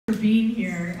being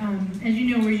here. As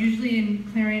you know, we're usually in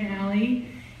Clarion Alley,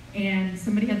 and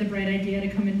somebody had the bright idea to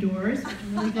come indoors, which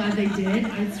I'm really glad they did.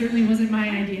 It certainly wasn't my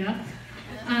idea.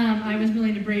 I was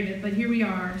willing to brave it, but here we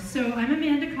are. So I'm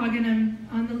Amanda Coggin, I'm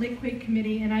on the Litquake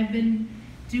committee, and I've been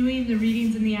doing the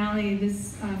readings in the alley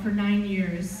for 9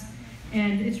 years.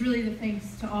 And it's really the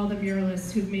thanks to all the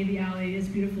muralists who've made the alley as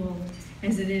beautiful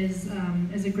as it is,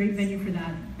 as a great venue for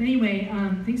that. Anyway,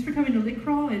 thanks for coming to Lit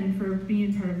Crawl and for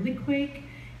being part of Litquake.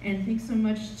 And thanks so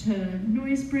much to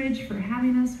Noisebridge for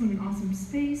having us. What an awesome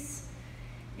space.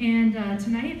 And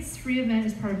tonight's free event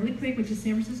is part of Litquake, which is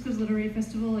San Francisco's Literary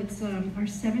Festival. It's our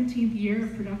 17th year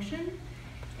of production.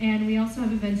 And we also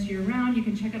have events year-round. You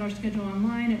can check out our schedule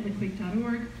online at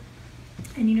litquake.org.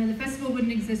 And you know, the festival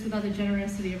wouldn't exist without the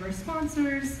generosity of our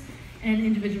sponsors and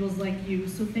individuals like you.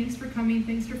 So thanks for coming.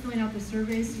 Thanks for filling out the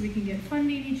surveys so we can get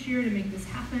funding each year to make this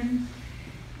happen.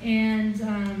 And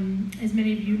as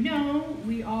many of you know,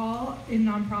 we all in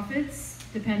nonprofits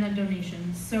depend on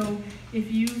donations. So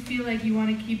if you feel like you want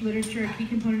to keep literature a key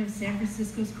component of San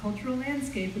Francisco's cultural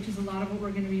landscape, which is a lot of what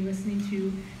we're going to be listening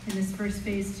to in this first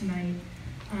phase tonight,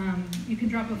 you can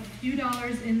drop a few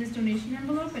dollars in this donation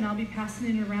envelope and I'll be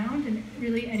passing it around, and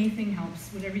really anything helps,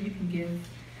 whatever you can give.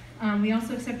 We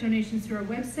also accept donations through our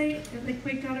website at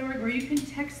litquake.org, or you can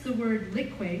text the word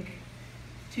Litquake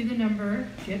to the number,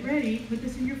 get ready, put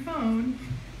this in your phone,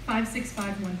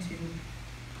 56512.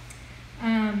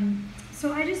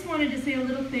 So I just wanted to say a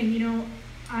little thing. You know,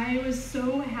 I was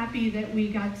so happy that we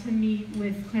got to meet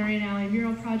with Clarion Alley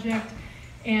Mural Project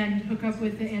and hook up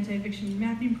with the Anti-Eviction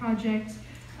mapping project.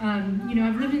 You know,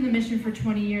 I've lived in the Mission for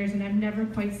 20 years and I've never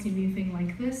quite seen anything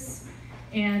like this.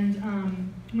 And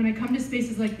when I come to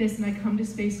spaces like this and I come to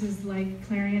spaces like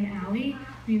Clarion Alley,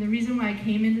 I mean, the reason why I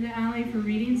came into the alley for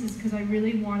readings is because I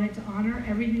really wanted to honor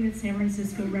everything that San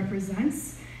Francisco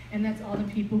represents, and that's all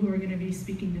the people who are going to be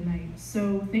speaking tonight.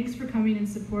 So thanks for coming and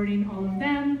supporting all of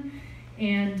them,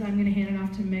 and I'm going to hand it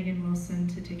off to Megan Wilson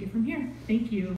to take it from here. Thank you.